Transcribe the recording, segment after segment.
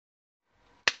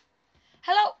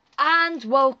and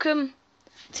welcome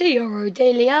to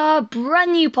EuroDaily, our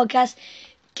brand new podcast,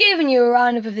 giving you a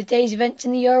roundup of the day's events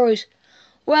in the Euros.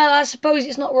 Well, I suppose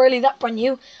it's not really that brand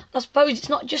new. I suppose it's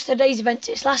not just today's events,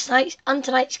 it's last night's and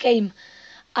tonight's game.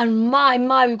 And my,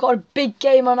 we've got a big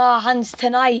game on our hands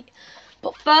tonight.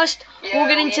 But first, we'll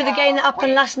get into the game that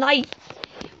happened last night,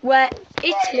 where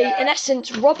Italy, in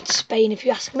essence, robbed Spain, if you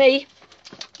ask me.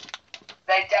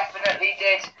 They definitely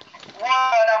did. 1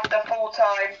 after full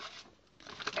time.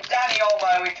 Danny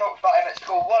Olmo, we talked about him at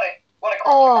school. What a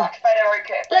quarterback.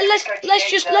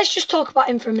 Let's just talk about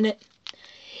him for a minute.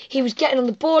 He was getting on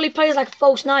the ball. He plays like a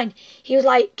false nine. He was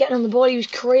like getting on the ball. He was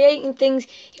creating things.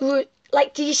 He was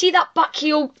like, did you see that back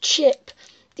heel chip?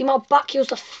 The amount of back heels,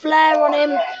 the flair on him,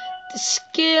 the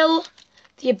skill,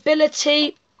 the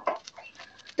ability.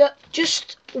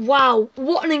 Wow,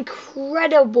 what an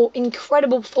incredible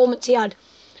performance he had.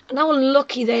 And how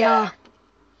unlucky they are.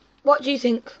 What do you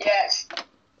think? Yes.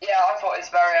 Yeah, I thought it was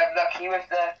very unlucky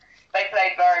they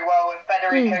played very well with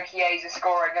Federico Chiesa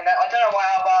scoring, and I don't know why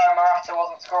Alvaro Morata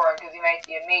wasn't scoring, because he made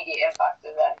the immediate impact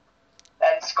of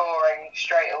then scoring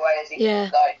straight away as he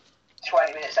did, like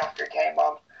 20 minutes after it came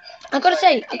on. I gotta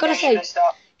say,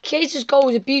 Chiesa's goal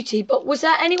was a beauty, but was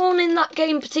there anyone in that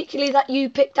game particularly that you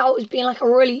picked out as being like a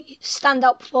really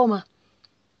standout performer?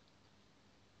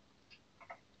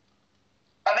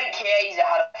 I think Chiesa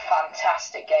had a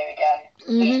fantastic game again.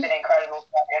 He's been incredible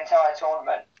for the entire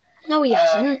tournament. No, he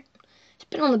hasn't. He's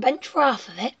been on the bench for half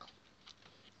of it.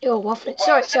 You're waffling.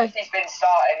 Sorry. He's been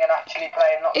starting and actually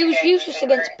playing. It was useless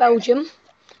against Belgium.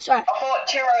 Sorry. I thought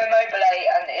Ciro Immobile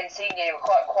and Insigne were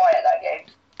quite quiet that game.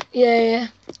 Yeah.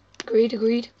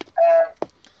 Agreed.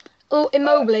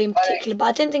 Immobile in particular, but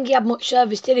I didn't think he had much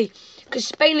service, did he? Because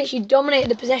Spain literally dominated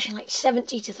the possession like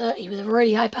 70-30 with a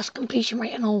really high pass completion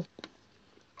rate and all.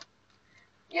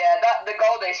 Yeah, the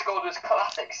goal they scored was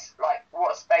classics, like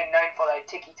what Spain known for, though,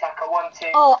 tiki-taka,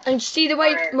 1-2. Oh, and see the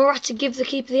way Morata gives the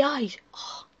keeper the eyes.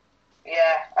 Oh.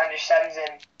 Yeah, and just sends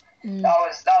him. That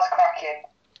was cracking.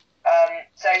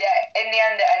 So yeah, in the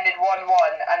end it ended 1-1,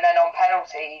 and then on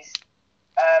penalties,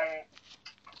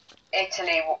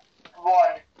 Italy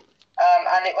won.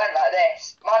 And it went like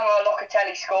this: Manuel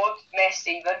Locatelli scored, missed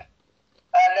even,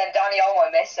 and then Danny Olmo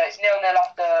missed, so it's 0-0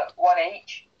 after one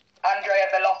each. Andrea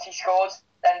Bellotti scores.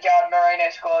 Then Gerard Moreno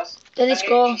scores. Then he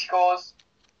scores.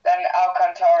 Then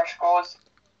Alcantara scores.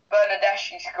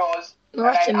 Bernardeschi scores.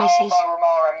 Morata misses.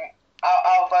 Alvaro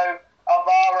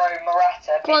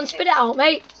Morata. Go on, spit it out,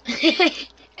 mate.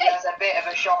 That's a bit of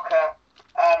a shocker.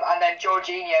 And then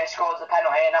Jorginho scores a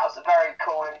penalty, and that was very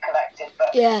cool and collected.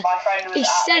 But my friend was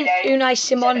Unai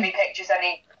Simon. He sent me pictures, and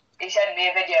he sent me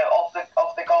a video of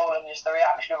the goal and just the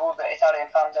reaction of all the Italian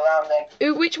fans around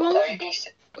him. Which one?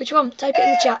 So Which one? Type it in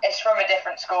the chat. It's from a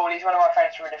different school. He's one of my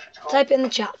friends from a different school. Type it in the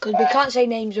chat, because we can't say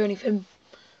names or anything.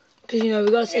 Because,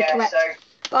 we've got to say correct.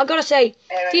 But I've got to say,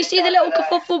 do you see the little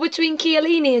kerfuffle between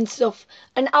Chiellini and stuff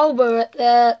and Alba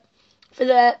for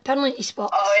the penalty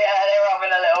spot? Oh yeah, they were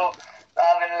having a little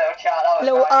chat. That was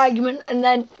little nice. argument, and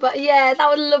then, but yeah, that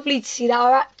was lovely to see. That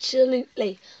was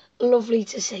absolutely lovely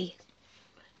to see.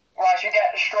 Right, I should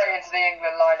get straight into the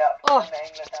England lineup. Oh. The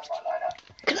England-Denmark lineup.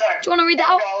 Do you want to read that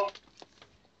out? Goal,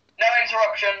 no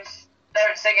interruptions.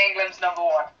 Don't sing England's number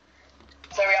one.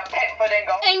 So we have Pickford in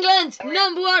goal. England,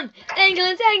 number one.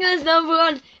 England's number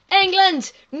one.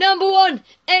 England's number one.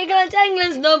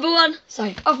 England's number one.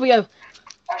 Sorry, off we go.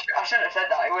 I shouldn't have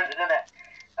said that. I wouldn't have done it.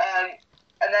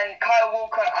 And then Kyle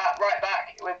Walker at right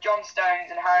back with John Stones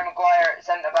and Harry Maguire at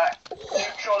centre back.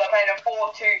 Luke Shaw, they're playing a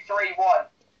 4-2-3-1.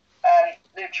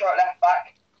 Luke Shaw at left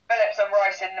back. Phillips and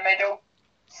Rice in the middle.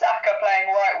 Saka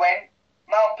playing right wing.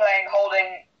 Mount playing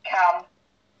holding cam.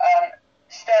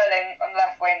 Sterling on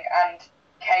left wing and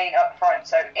Kane up front.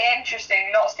 So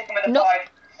interesting, not sticking with the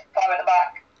five at the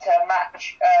back to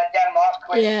match Denmark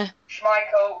with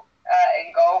Schmeichel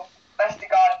in goal.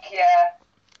 Vestergaard, Kjær,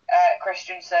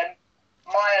 Christensen,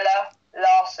 Myler,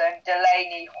 Larson,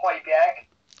 Delaney, Højbjerg,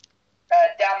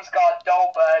 Damsgaard,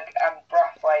 Dolberg and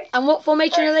Braithwaite. And what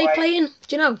formation are they playing?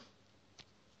 Do you know?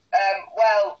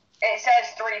 Well, it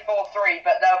says 3-4-3,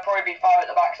 but there'll probably be 5 at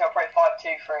the back, so I'll probably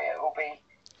 5-2-3. It will be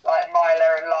like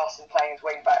Myler and Larson playing as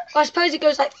wing backs. I suppose it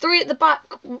goes like 3 at the back,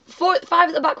 5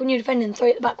 at the back when you're defending, 3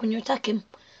 at the back when you're attacking.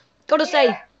 Gotta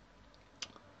say,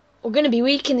 we're going to be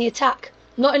weak in the attack.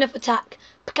 Not enough attack.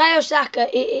 Bukayo Saka,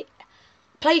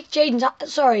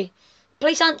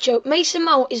 play Sancho. Mason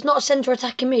Mount is not a centre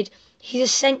attacking mid. He's a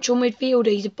central midfielder.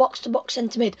 He's a box-to-box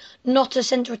centre mid, not a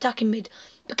centre attacking mid.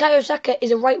 Bukayo Saka is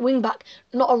a right wing back,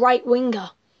 not a right winger,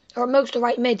 or at most a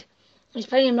right mid. He's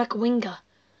playing him like a winger.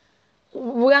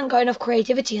 We haven't got enough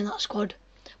creativity in that squad.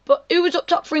 But who was up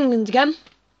top for England again?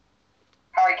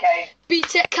 Harry Kane.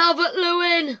 BTEC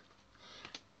Calvert-Lewin.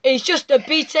 He's just a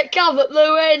BTEC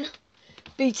Calvert-Lewin.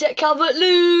 BTEC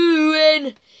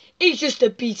Calvert-Lewin. He's just a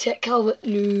BTEC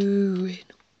Calvert-Lewin.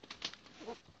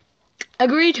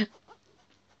 Agreed?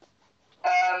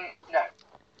 No.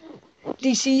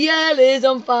 DCL is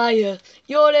on fire.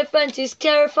 Your defense is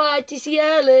terrified.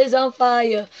 DCL is on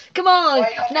fire. Come on.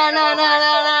 Na na na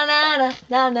na na na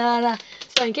na na na.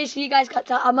 So in case you guys got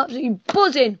that, I'm absolutely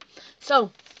buzzing.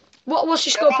 So, what's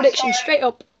your score prediction? Straight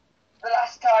up. The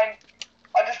last time,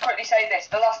 I'll just quickly say this.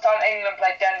 The last time England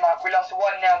played Denmark, we lost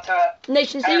 1-0 to a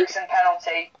Nations League Eriksen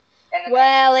penalty.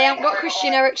 Well, they haven't got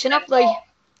Christian Eriksen, have they?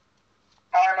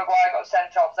 Harry Maguire got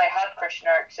sent off. They had Christian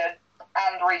Eriksen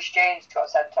and Reece James got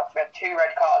sent off. We had 2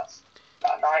 red cards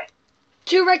that night.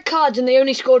 2 red cards and they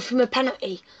only scored from a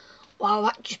penalty. Wow,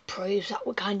 that just proves that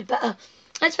we're kind of better.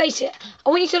 Let's face it, I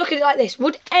want you to look at it like this.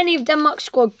 Would any of Denmark's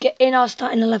squad get in our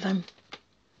starting 11?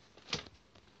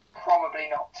 Probably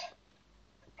not.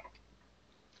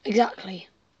 Exactly.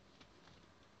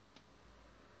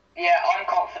 Yeah, I'm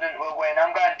confident we'll win.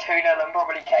 I'm going 2-0 and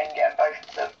probably Kane getting both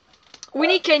of them. We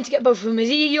need Kane to get both of them. Is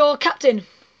he your captain?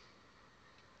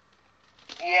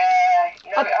 Yeah,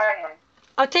 no, hang on.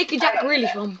 I'll take a Jack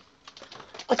Grealish one.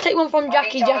 I'll take one from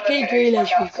Jackie Grealish.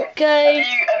 Grealish. Okay.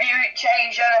 Have you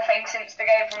changed anything since the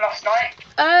game from last night?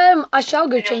 I shall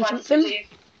go change something.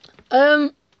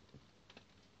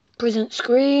 Present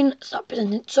screen. Stop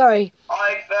presenting. Sorry.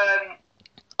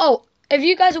 Oh, if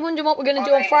you guys are wondering what we're going to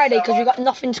do on Friday because we've got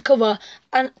nothing to cover,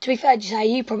 and to be fair, Josiah,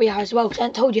 you probably are as well because I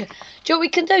haven't told you. Do you know what we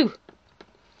can do?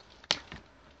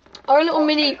 Our little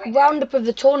mini roundup of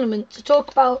the tournament to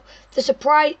talk about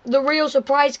the real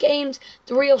surprise games,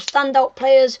 the real standout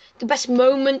players, the best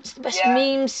moments, the best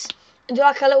memes, and do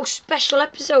like a little special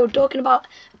episode talking about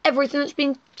everything that's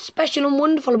been special and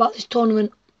wonderful about this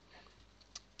tournament.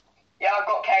 Yeah, I've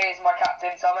got Kane as my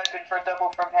captain, so I'm hoping for a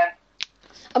double from him.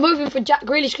 I'm hoping for Jack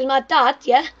Grealish because my dad,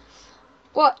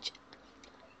 watch.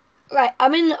 Right,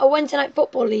 I'm in a Wednesday night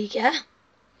football league,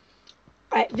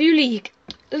 Right, View League.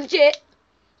 Legit.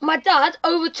 My dad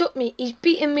overtook me. He's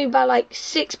beaten me by like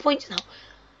 6 points now.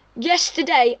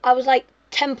 Yesterday, I was like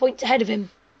 10 points ahead of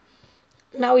him.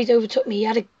 Now he's overtook me. He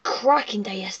had a cracking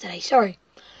day yesterday. Sorry.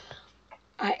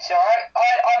 Right. It's alright.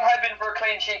 I'm hoping for a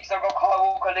clean sheet because I've got Kyle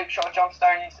Walker, Luke Shaw, John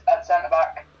Stones at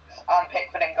centre-back and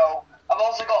Pickford in goal. I've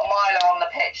also got Milo on the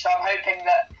pitch, so I'm hoping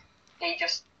that he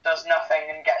just does nothing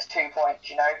and gets 2 points,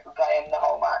 for playing the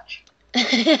whole match.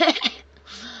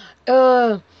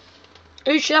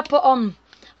 Who should I put on?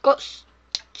 Got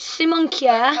Simon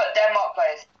Kjær. Put Denmark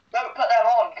players. Don't put them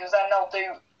on because then they'll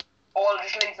do, or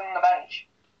just leave them on the bench.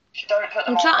 Just don't put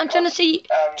them on. I'm trying to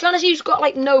see who's got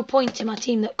like no points in my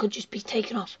team that could just be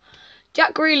taken off.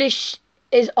 Jack Grealish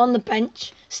is on the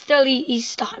bench. Still, he's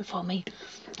starting for me.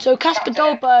 So Kasper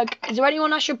Dolberg, is there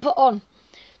anyone I should put on?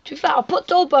 To be fair, I'll put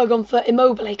Dolberg on for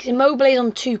Immobile because Immobile is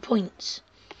on 2 points.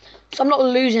 So I'm not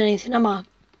losing anything, am I?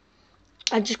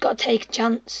 I just got to take a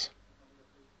chance.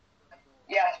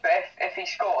 Yes, but if he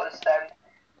scores, then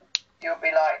you'll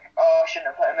be like, oh, I shouldn't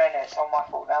have put him in. It's all my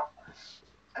fault now.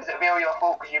 Because it'll be all your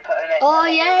fault because you put him in. Oh,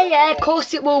 yeah, of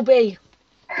course it will be.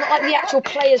 Not like the actual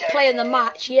players playing the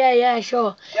match. Yeah,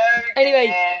 sure.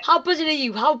 Anyway, how buzzing are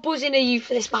you? How buzzing are you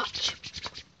for this match?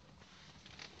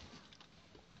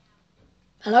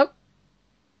 Hello?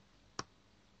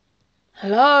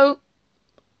 Hello?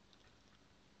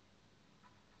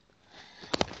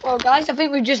 Well, guys, I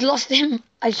think we've just lost him.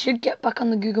 I should get back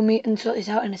on the Google Meet and sort this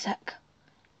out in a sec.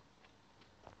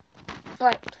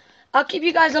 Right, I'll keep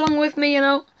you guys along with me,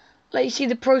 let you see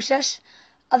the process.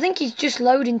 I think he's just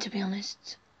loading, to be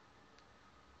honest.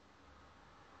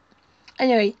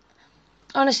 Anyway,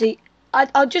 honestly,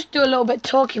 I'll just do a little bit of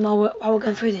talking while we're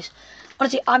going through this.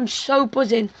 Honestly, I'm so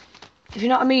buzzing, if you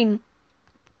know what I mean.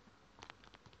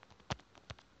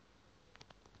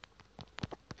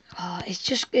 Oh,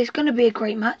 it's going to be a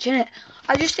great match, isn't it?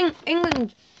 I just think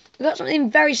England, we've got something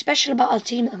very special about our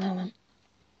team at the moment.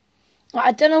 Like,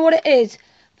 I don't know what it is.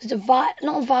 There's a vibe,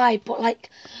 not a vibe, but like,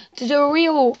 there's a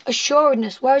real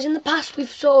assuredness. Whereas in the past, we've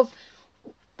sort of,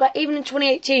 like even in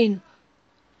 2018,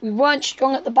 we weren't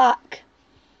strong at the back.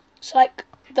 So like,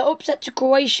 the upset to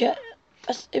Croatia,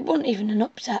 it wasn't even an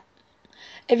upset.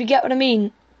 If you get what I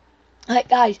mean. Like,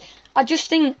 guys, I just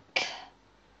think,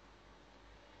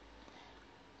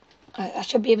 I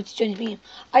should be able to join this meeting.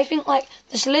 I think like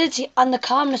the solidity and the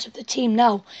calmness of the team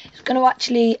now is going to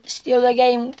actually steal the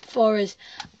game for us.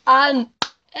 And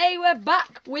hey, we're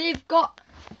back. We've got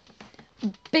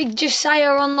Big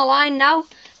Josiah on the line now.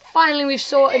 Finally, we've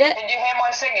sorted it. Did you hear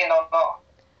my singing or not?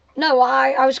 No,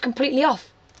 I was completely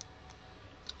off.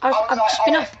 I've just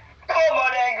been off. come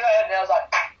on, England. And I was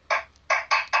like,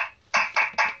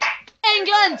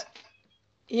 England!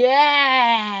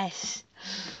 Yes!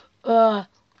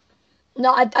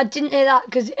 No, I didn't hear that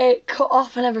because it cut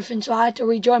off and everything, so I had to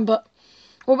rejoin. But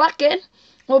we're back in.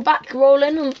 We're back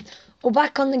rolling. And we're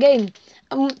back on the game.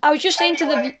 And I was just saying to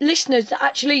the listeners that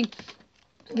actually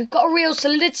we've got a real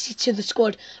solidity to the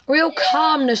squad, a real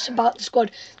calmness about the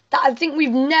squad that I think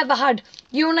we've never had.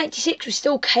 Euro 96 was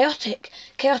still chaotic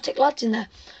lads in there.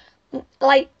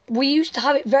 Like, we used to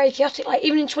have it very chaotic. Like,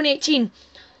 even in 2018,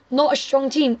 not a strong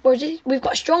team. Whereas we've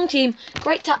got a strong team,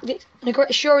 great tactics, and a great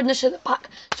assuredness at the back.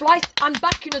 So I'm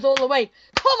backing us all the way.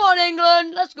 Come on,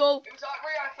 England, let's go. It was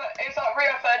like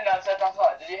Rio Ferdinand said last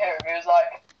night. Did you hear him? He was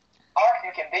like, I reckon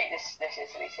we can beat this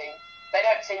Italy team. They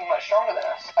don't seem much stronger than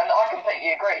us, and I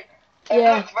completely agree. They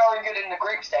looked very good in the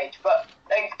group stage, but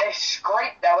they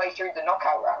scraped their way through the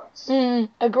knockout rounds.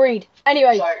 Agreed.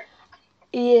 Anyway, so,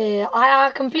 yeah,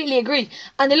 I completely agree.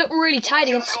 And they look really tight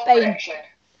against Spain. Prediction?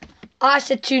 I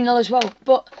said 2-0 as well,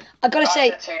 but I gotta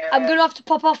say, I'm gonna have to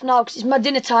pop off now because it's my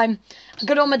dinner time. I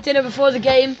got on my dinner before the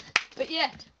game. But yeah,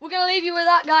 we're gonna leave you with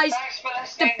that, guys. Thanks for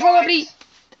listening, guys.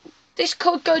 This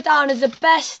could go down as the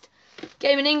best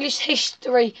game in English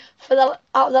history out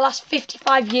of the last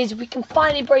 55 years. If we can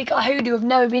finally break our hoodoo of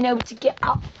never being able to get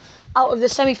out of the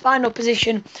semi-final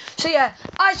position. So yeah,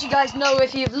 as you guys know,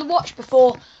 if you've watched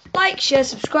before, like, share,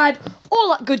 subscribe, all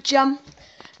that good jam.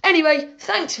 Anyway,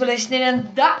 thanks for listening,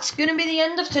 and that's going to be the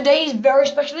end of today's very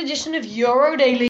special edition of EuroDaily.